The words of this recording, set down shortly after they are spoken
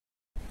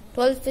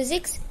12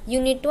 Physics,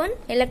 Unit 1,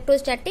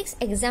 Electrostatics,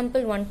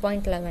 Example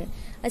 1.11.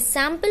 A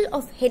sample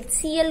of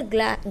HCl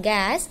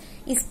gas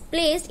is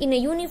placed in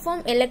a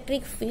uniform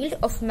electric field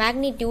of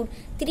magnitude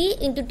 3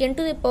 into 10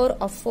 to the power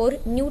of 4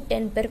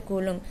 Newton per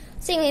Coulomb.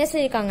 So, இங்க என்ன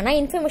சொல்லிருக்காங்கன்னா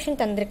information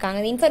தந்திருக்காங்க.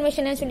 இந்த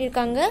information என்ன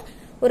சொல்லிருக்காங்க?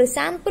 ஒரு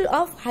sample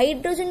of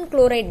hydrogen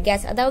chloride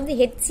gas, அதாவது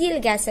HCl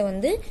gas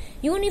வந்து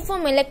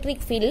uniform electric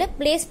fieldல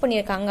place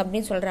பண்ணிருக்காங்க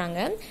அப்படின்னு சொல்றாங்க.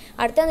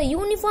 அடுத்து அந்த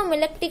uniform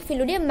electric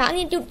field உடைய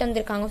magnitude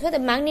தந்திருக்காங்க. So,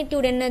 the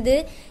magnitude என்னது?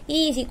 E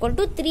is equal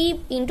to 3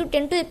 into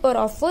 10 to the power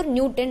of 4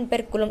 Newton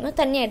per Coulomb.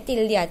 தனியா எடுத்து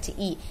எழுதியாச்சு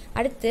E.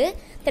 அடுத்து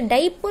the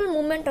dipole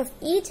moment of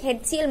each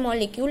HCl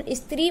molecule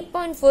is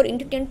 3.4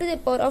 into 10 to the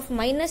power of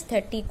minus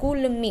 30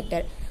 Coulomb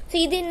meter. So,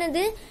 இது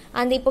என்னது?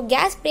 அந்த இப்போ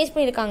case place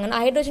பண்ணிருக்காங்கன்னா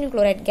hydrogen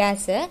chloride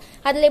case,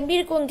 அதுல எப்படி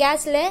இருக்கும்?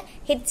 கேஸ்ல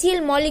HCl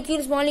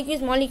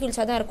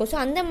மாலிக்யூல்ஸ் அதான் இருக்கும். ஸோ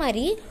அந்த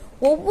மாதிரி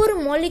ஒவ்வொரு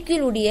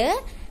மாலிக்யூலுடைய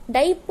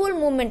டைபோல்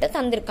மூமெண்ட்டை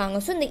தந்திருக்காங்க.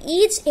 ஸோ இந்த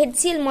ஈச்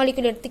HCl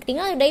மாலிக்யூல்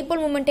எடுத்துக்கிட்டீங்கன்னா அது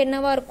டைபோல் மூமெண்ட்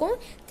என்னவா இருக்கும்?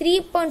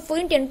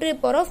 3.4 10 to the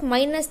power of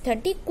minus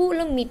 30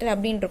 கூலம் metre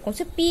அப்படின்னு இருக்கும்.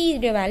 ஸோ P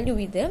உடைய வேல்யூ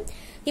இது.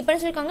 இப்போ என்ன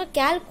சொல்லிருக்காங்க?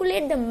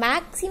 calculate the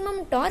maximum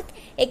torque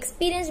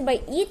experienced by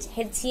each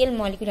HCl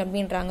molecule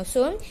அப்படின்றாங்க.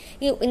 ஸோ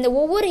இந்த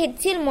ஒவ்வொரு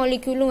HCl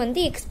மாலிக்யூலும்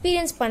வந்து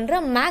எக்ஸ்பீரியன்ஸ் பண்ற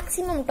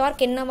மேக்ஸிமம்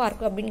டார்க் என்னவா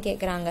இருக்கும் அப்படின்னு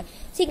கேட்கறாங்க.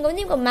 ஸோ இங்க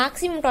வந்து இவங்க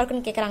மேக்ஸிமம்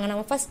டார்க்னு கேட்கறாங்க.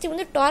 நம்ம ஃபர்ஸ்ட்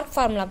வந்து டார்க்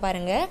ஃபார்முலா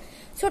பாருங்க.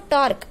 ஸோ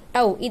டார்க்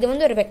டவ் இது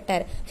வந்து ஒரு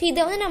வெக்டர். ஸோ இதை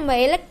வந்து நம்ம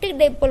electric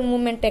dipole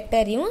movement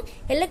வெக்டரையும்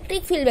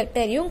electric field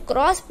வெக்டரையும்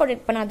cross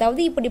product பண்ண,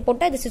 அதாவது இப்படி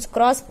போட்டால் திஸ் இஸ்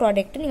கிராஸ்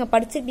ப்ராடக்ட் நீங்க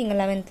படிச்சிருக்கீங்க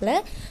 11th.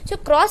 ஸோ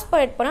கிராஸ்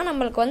ப்ராடக்ட் பண்ணா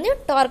நம்மளுக்கு வந்து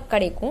டார்க்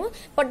கிடைக்கும்.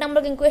 பட்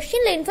நம்மளுக்கு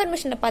கொஸ்டின்ல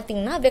இன்ஃபர்மேஷன்ல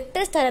பாத்தீங்கன்னா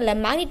வெக்டர்ஸ் தரல,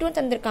 மேக்னிடியூட்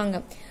தந்திருக்காங்க.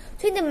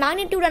 ஸோ இந்த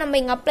மேக்னிடியூட நம்ம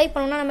இங்க அப்ளை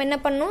பண்ணோம்னா நம்ம என்ன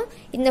பண்ணணும்?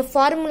 இந்த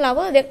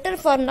ஃபார்முலாவை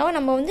வெக்டர் ஃபார்முலாவை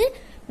நம்ம வந்து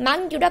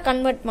மேக்னிடியூடா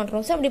கன்வெர்ட்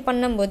பண்றோம். ஸோ அப்படி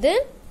பண்ணும்போது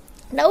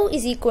tau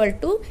is equal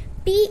to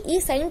PE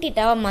sin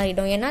தீட்டாவா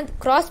மாறிடும். ஏன்னா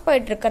கிராஸ்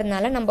ப்ராடக்ட்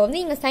இருக்கிறதுனால நம்ம வந்து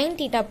இங்க sin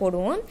தீட்டா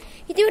போடுவோம்.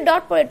 இதுவே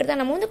டாட் ப்ராடக்ட்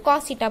தான் நம்ம வந்து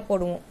cos தீட்டா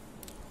போடுவோம்.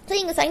 ஸோ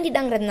இங்க sin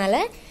தீட்டாங்கிறதுனால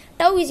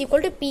tau is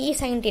equal to PE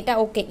sin theta.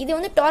 Okay, இது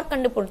வந்து டார்க்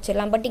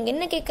கண்டுபிடிச்சிடலாம். பட் இங்க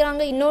என்ன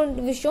கேட்கறாங்க?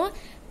 இன்னொரு விஷயம்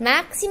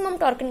மேக்ஸிமம்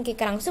டார்க்னு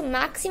கேட்கறாங்க. ஸோ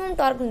மேக்ஸிமம்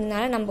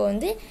டார்க்னால நம்ம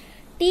வந்து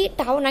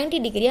தீட்டாவை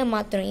 90 டிகிரியா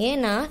மாத்தணும்.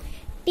 ஏன்னா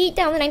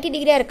தீட்டா வந்து 90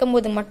 டிகிரியா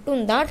இருக்கும்போது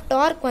மட்டும்தான்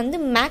டார்க் வந்து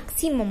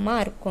மேக்ஸிமமா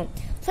இருக்கும்.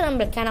 ஸோ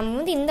நம்ம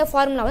வந்து இந்த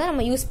ஃபார்முலாவை தான்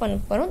நம்ம யூஸ் பண்ண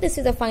போறோம். This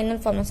is the final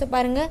formula. So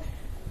பாருங்க,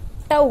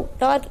 tau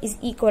dark is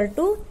equal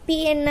to P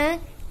என்ன?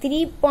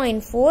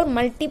 3.4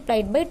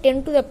 multiplied by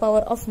 10 to the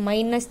power of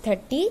minus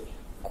 30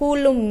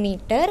 coulomb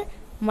metre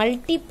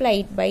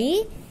multiplied by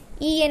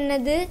E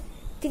என்னது?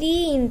 3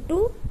 into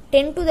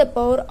 10 to the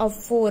power of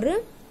 4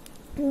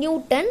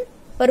 Newton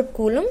per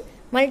coulomb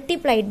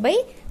multiplied by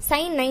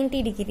sin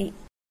 90 degree.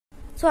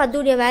 So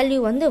அதோடைய value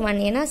வந்து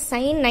 1. ஏன்னா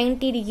sin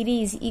 90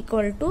 degree is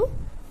equal to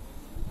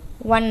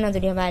 1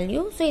 அதோடைய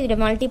value. So இதோட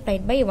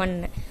multiplied by 1.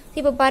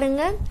 இப்போ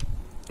பாருங்க,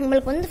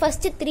 உங்களுக்கு வந்து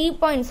first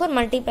 3.4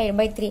 multiplied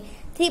by 3,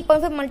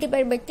 3.4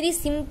 multiplied by 3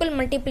 simple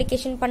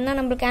multiplication பண்ணா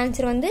நம்மளுக்கு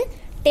ஆன்சர் வந்து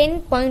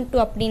 10.2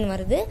 அப்படின்னு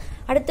வருது.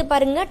 அடுத்து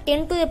பாருங்க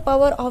 10 to the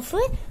power of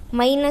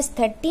minus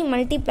 30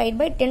 multiplied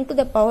by 10 to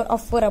the power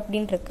of 4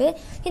 அப்படின்னு இருக்கு.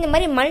 இந்த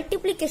மாதிரி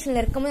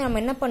மல்டிப்ளிகேஷன்ல இருக்கும்போது நம்ம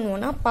என்ன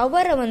பண்ணுவோம்னா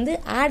பவரை வந்து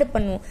ஆட்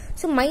பண்ணுவோம்.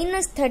 ஸோ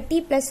minus 30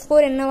 plus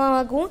 4 என்னவா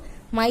ஆகும்?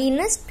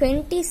 minus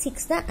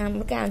 26 தான்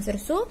நமக்கு answer.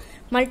 So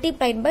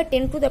multiplied by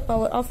 10 to the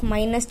power of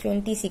minus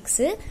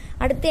 26.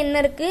 அடுத்து என்ன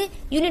இருக்கு?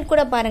 யூனிட்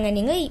கூட பாருங்க.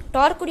 நீங்க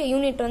டார்க்குடைய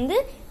யூனிட் வந்து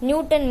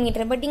நியூட்டன்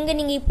மீட்டர். பட் இங்க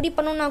நீங்க இப்படி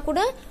பண்ணோம்னா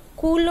கூட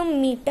coulomb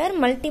metre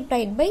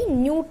multiplied by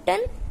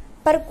Newton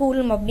per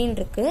coulomb அப்படின்னு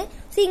இருக்கு.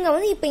 ஸோ இங்க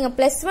வந்து இப்போ இங்க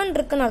 +1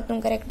 இருக்குன்னு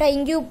அர்த்தம். கரெக்டா?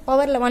 இங்கேயும்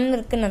பவர்ல 1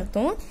 இருக்குன்னு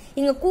அர்த்தம்.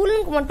 இங்க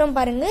கூலுக்கு மட்டும்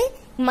பாருங்க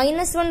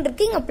 -1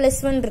 இருக்கு, இங்க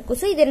 +1 இருக்கு.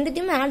 ஸோ இது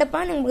ரெண்டுத்தையும் ஆட்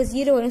பண்ணா நமக்கு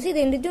 0 வரும். ஸோ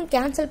இது ரெண்டுத்தையும்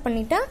கேன்சல்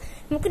பண்ணிட்டா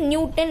நமக்கு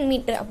நியூட்டன்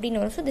மீட்டர்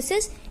அப்படின்னு வரும். So this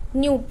is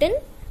Newton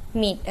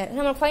metre.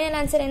 நம்ம ஃபைனல்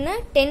ஆன்சர் என்ன?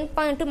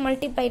 10.2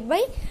 multiplied by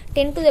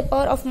 10 to the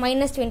power of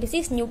minus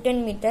 26 Newton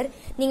metre.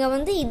 நீங்க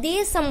வந்து இதே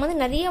சம் வந்து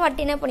நிறைய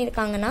வாட்டி என்ன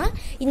பண்ணிருக்காங்கன்னா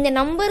இந்த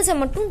நம்பர்ஸை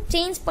மட்டும்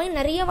சேஞ்ச் பண்ணி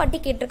நிறைய வாட்டி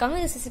கேட்டிருக்காங்க.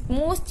 This is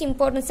most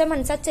important some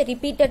and such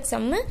repeated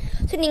some.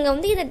 So நீங்க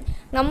வந்து இதை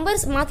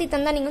நம்பர்ஸ் மாத்தி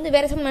தந்தா நீங்க வந்து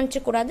வேற சம்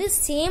நினைச்சு கூடாது.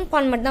 சேம்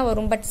ஃபார்மேட் தான்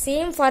வரும். பட்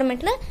சேம்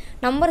ஃபார்மேட்ல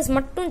நம்பர்ஸ்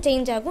மட்டும்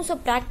சேஞ்ச் ஆகும். So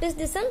practise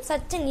this some,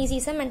 such an easy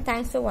some, and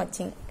thanks for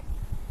வாட்சிங்.